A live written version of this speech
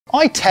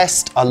I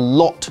test a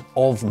lot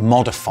of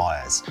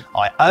modifiers.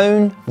 I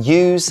own,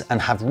 use, and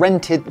have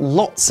rented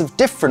lots of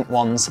different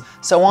ones,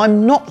 so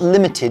I'm not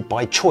limited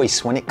by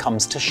choice when it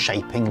comes to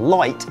shaping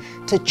light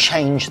to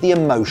change the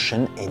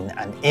emotion in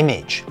an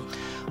image.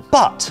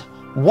 But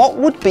what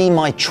would be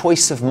my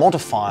choice of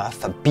modifier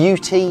for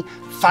beauty,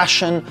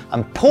 fashion,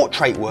 and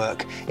portrait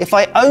work if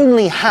I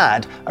only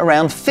had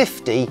around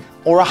 £50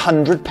 or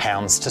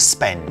 £100 to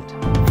spend?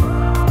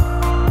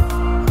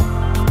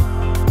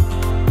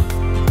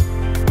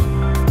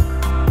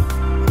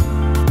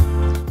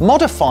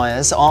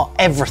 Modifiers are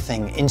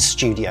everything in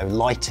studio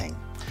lighting.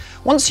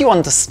 Once you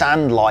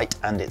understand light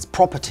and its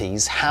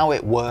properties, how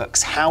it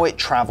works, how it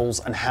travels,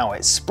 and how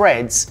it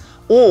spreads,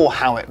 or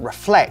how it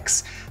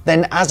reflects,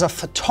 then as a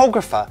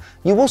photographer,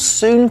 you will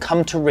soon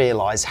come to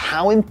realize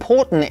how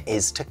important it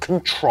is to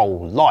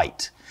control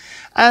light.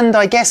 And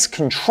I guess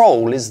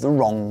control is the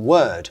wrong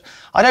word.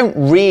 I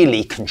don't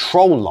really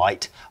control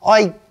light,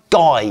 I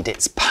guide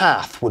its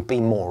path would be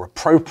more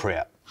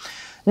appropriate.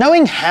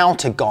 Knowing how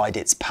to guide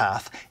its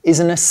path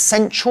is an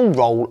essential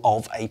role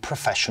of a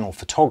professional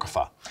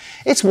photographer.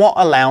 It's what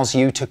allows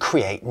you to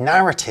create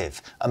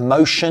narrative,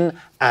 emotion,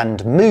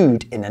 and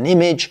mood in an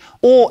image,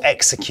 or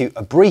execute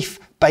a brief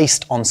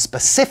based on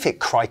specific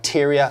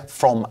criteria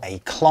from a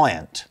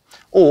client.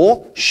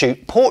 Or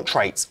shoot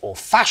portraits or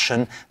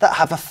fashion that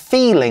have a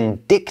feeling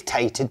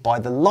dictated by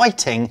the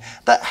lighting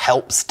that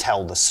helps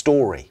tell the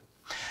story.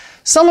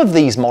 Some of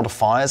these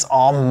modifiers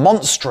are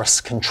monstrous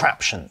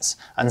contraptions,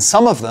 and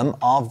some of them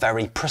are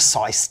very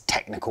precise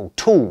technical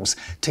tools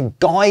to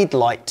guide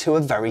light to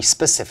a very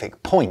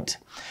specific point.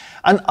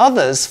 And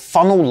others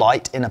funnel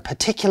light in a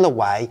particular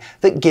way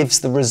that gives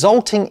the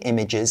resulting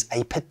images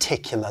a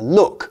particular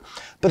look.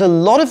 But a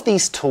lot of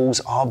these tools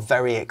are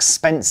very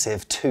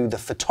expensive to the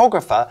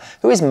photographer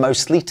who is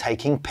mostly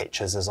taking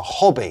pictures as a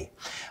hobby.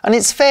 And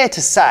it's fair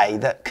to say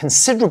that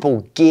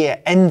considerable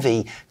gear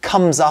envy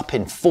comes up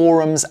in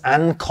forums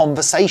and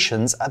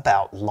conversations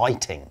about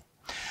lighting.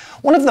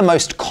 One of the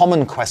most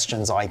common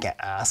questions I get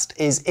asked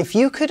is, if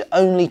you could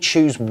only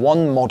choose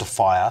one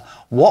modifier,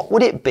 what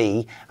would it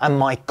be? And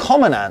my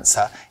common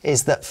answer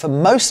is that for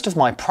most of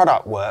my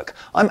product work,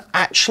 I'm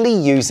actually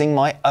using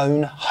my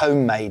own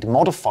homemade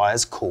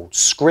modifiers called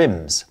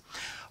scrims.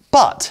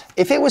 But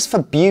if it was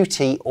for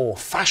beauty or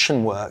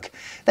fashion work,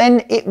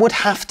 then it would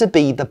have to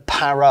be the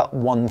Para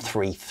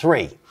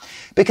 133,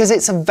 because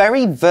it's a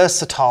very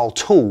versatile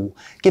tool,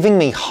 giving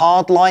me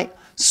hard light,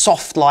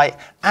 soft light,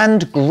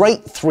 and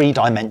great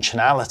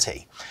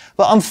three-dimensionality.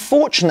 But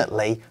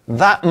unfortunately,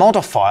 that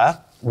modifier,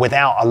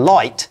 without a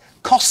light,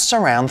 costs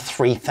around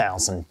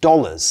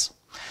 $3,000.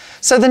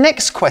 So the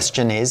next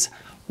question is,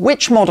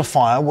 which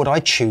modifier would I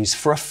choose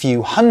for a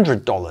few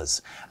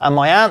 $100s? And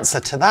my answer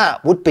to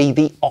that would be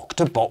the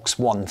Octabox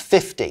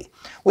 150,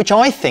 which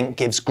I think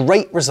gives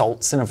great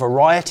results in a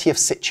variety of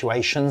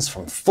situations,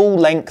 from full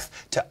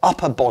length to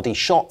upper body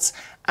shots,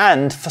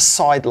 and for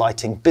side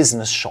lighting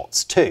business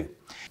shots too.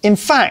 In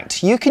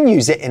fact, you can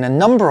use it in a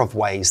number of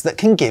ways that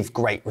can give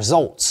great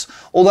results,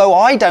 although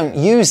I don't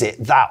use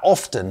it that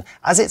often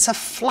as it's a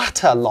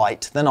flatter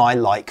light than I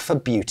like for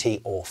beauty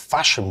or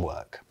fashion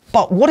work.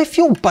 But what if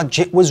your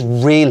budget was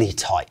really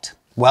tight?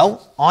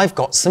 Well, I've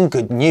got some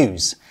good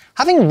news.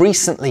 Having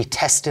recently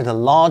tested a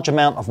large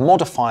amount of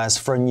modifiers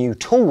for a new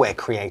tool we're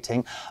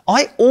creating,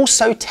 I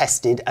also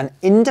tested an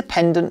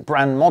independent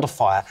brand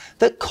modifier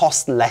that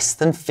cost less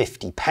than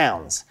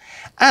 £50.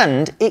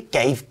 And it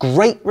gave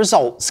great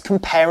results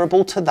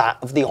comparable to that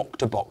of the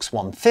Octabox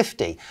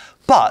 150,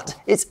 but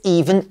it's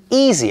even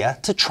easier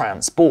to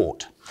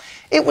transport.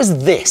 It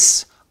was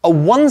this, a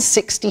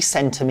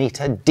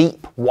 160cm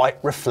deep white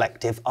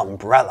reflective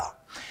umbrella.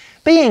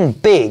 Being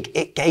big,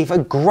 it gave a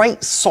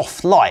great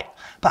soft light,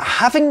 but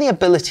having the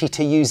ability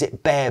to use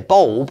it bare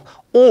bulb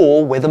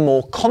or with a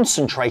more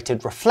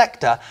concentrated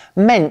reflector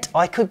meant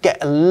I could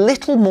get a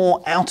little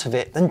more out of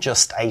it than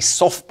just a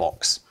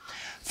softbox.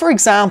 For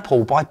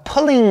example, by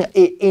pulling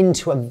it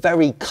into a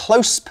very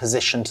close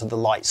position to the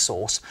light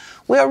source,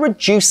 we are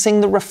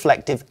reducing the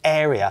reflective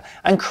area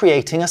and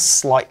creating a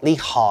slightly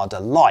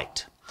harder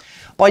light.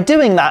 By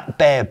doing that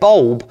bare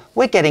bulb,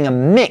 we're getting a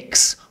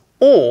mix,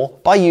 or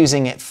by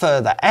using it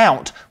further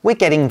out, we're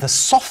getting the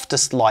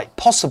softest light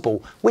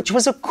possible, which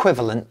was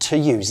equivalent to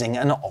using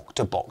an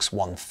Octabox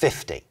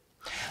 150.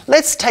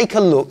 Let's take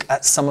a look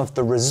at some of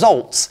the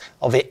results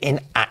of it in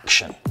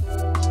action.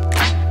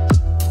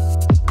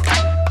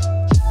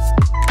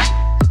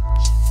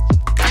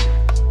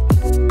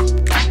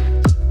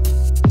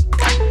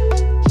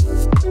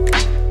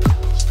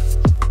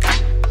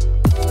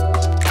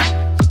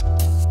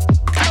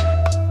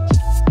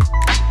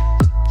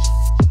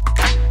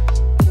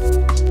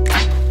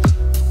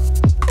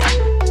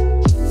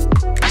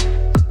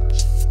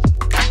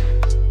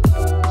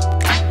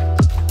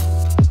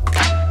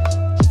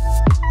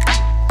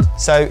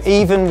 So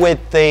even with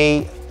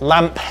the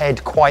lamp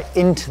head quite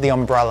into the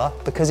umbrella,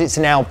 because it's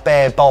now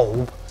bare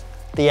bulb,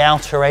 the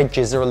outer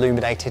edges are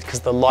illuminated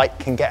because the light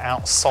can get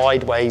out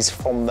sideways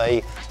from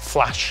the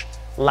flash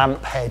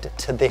lamp head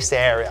to this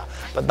area,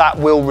 but that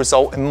will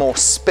result in more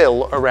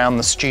spill around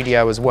the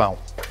studio as well.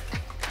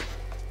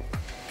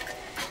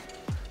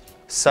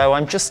 So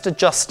I'm just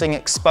adjusting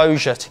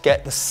exposure to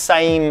get the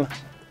same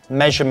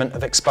measurement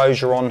of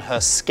exposure on her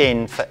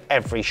skin for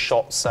every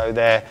shot, so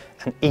they're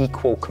an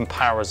equal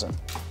comparison.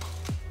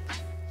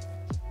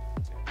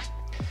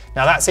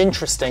 Now that's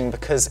interesting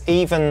because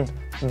even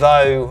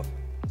though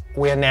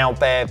we're now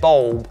bare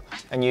bulb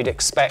and you'd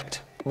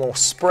expect more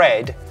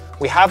spread,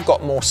 we have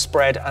got more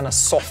spread and a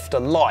softer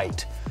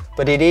light,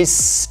 but it is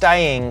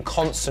staying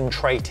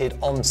concentrated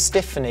on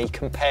Stiffany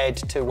compared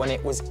to when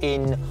it was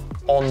in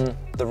on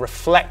the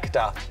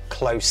reflector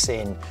close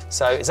in.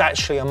 So it's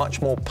actually a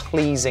much more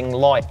pleasing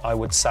light, I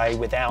would say,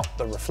 without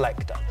the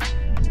reflector.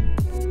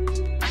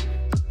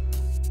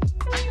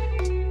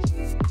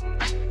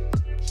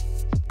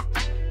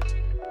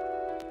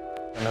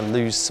 I'm going to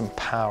lose some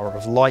power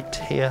of light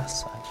here,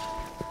 so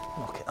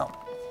knock it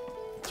up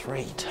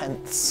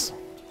 3/10.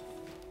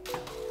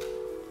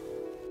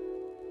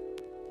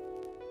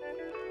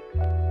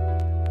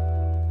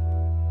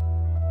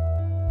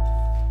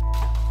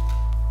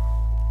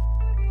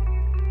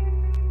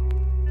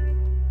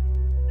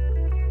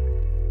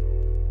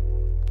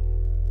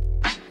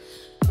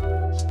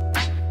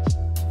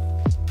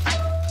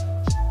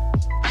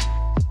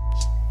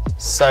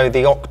 So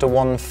the Octa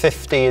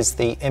 150 is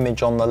the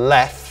image on the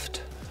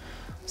left.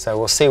 So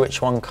we'll see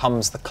which one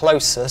comes the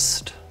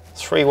closest.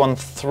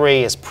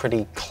 313 is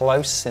pretty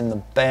close in the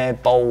bare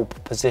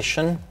bulb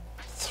position.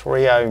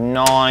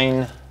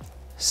 309,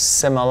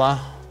 similar.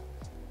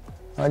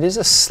 It is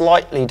a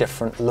slightly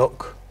different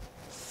look.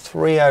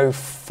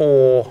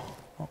 304,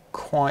 not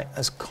quite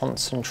as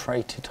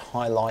concentrated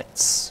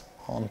highlights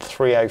on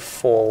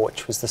 304,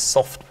 which was the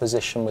soft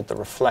position with the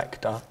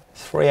reflector.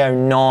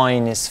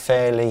 309 is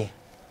fairly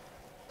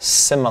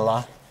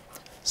similar,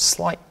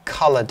 slight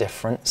colour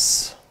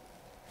difference.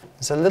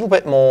 There's a little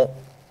bit more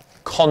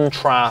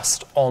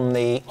contrast on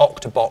the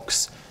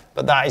Octabox,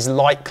 but that is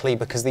likely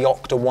because the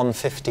Octa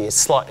 150 is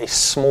slightly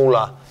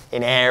smaller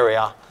in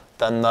area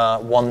than the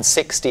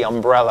 160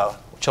 umbrella,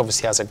 which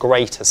obviously has a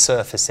greater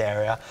surface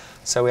area.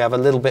 So we have a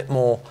little bit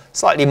more,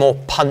 slightly more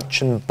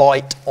punch and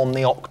bite on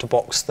the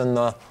Octabox than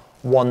the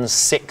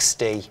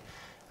 160.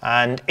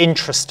 And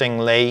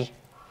interestingly,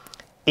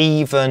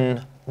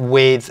 even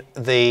with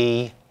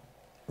the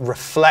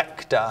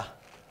reflector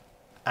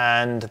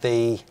and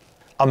the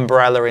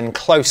umbrella in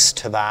close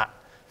to that,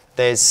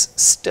 there's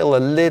still a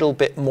little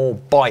bit more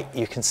bite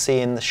you can see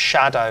in the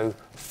shadow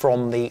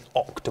from the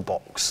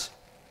Octabox.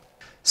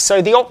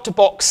 So the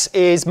Octabox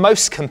is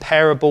most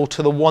comparable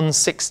to the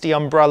 160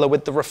 umbrella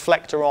with the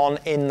reflector on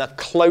in the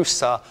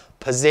closer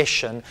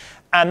position,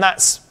 and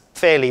that's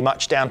fairly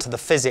much down to the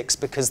physics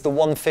because the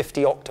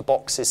 150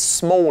 Octabox is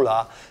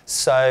smaller,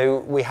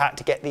 so we had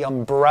to get the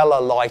umbrella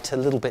light a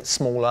little bit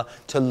smaller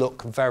to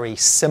look very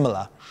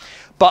similar.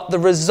 But the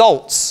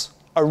results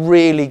are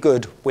really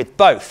good with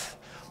both.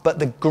 But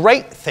the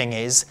great thing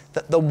is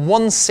that the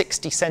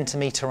 160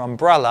 centimeter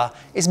umbrella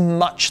is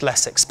much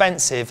less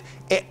expensive.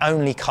 It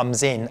only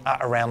comes in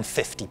at around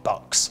 50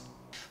 bucks.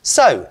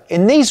 So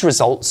in these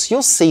results,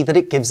 you'll see that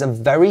it gives a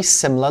very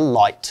similar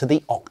light to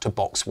the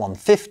Octabox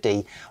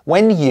 150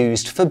 when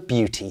used for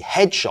beauty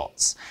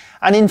headshots.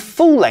 And in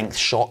full-length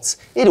shots,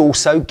 it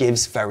also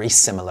gives very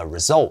similar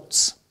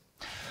results.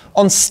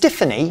 On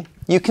Stiffany,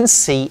 you can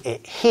see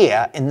it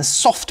here in the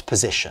soft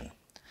position.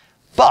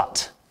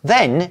 But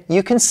then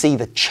you can see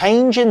the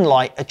change in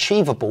light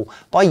achievable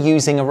by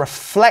using a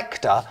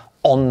reflector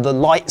on the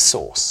light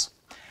source.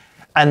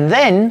 And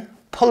then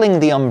pulling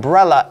the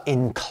umbrella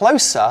in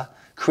closer,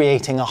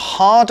 creating a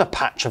harder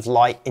patch of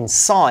light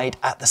inside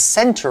at the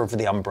center of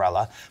the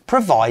umbrella,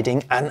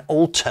 providing an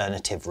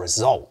alternative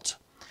result.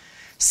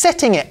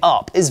 Setting it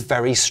up is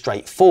very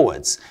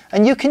straightforward,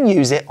 and you can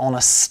use it on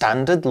a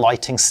standard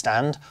lighting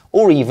stand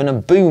or even a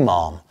boom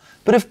arm.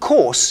 But of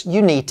course,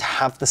 you need to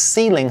have the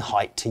ceiling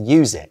height to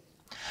use it.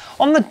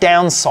 On the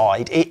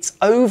downside, its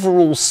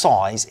overall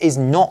size is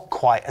not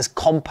quite as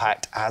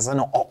compact as an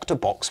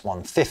Octabox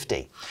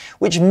 150,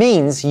 which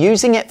means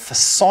using it for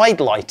side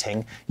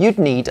lighting, you'd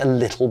need a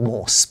little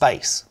more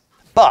space.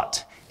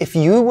 But if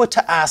you were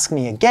to ask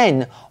me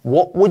again,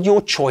 what would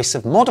your choice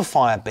of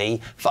modifier be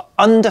for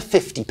under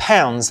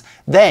 £50,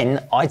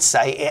 then I'd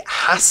say it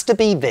has to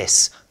be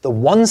this, the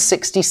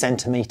 160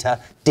 centimeter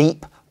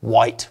deep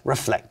white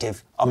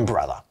reflective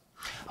umbrella.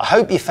 I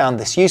hope you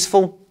found this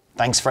useful.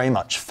 Thanks very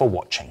much for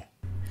watching.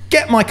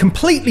 Get my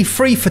completely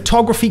free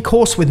photography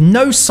course with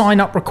no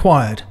sign-up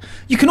required.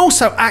 You can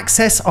also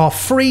access our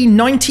free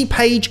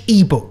 90-page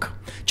ebook.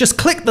 Just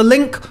click the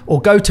link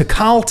or go to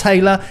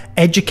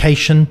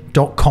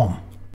carltayloreducation.com.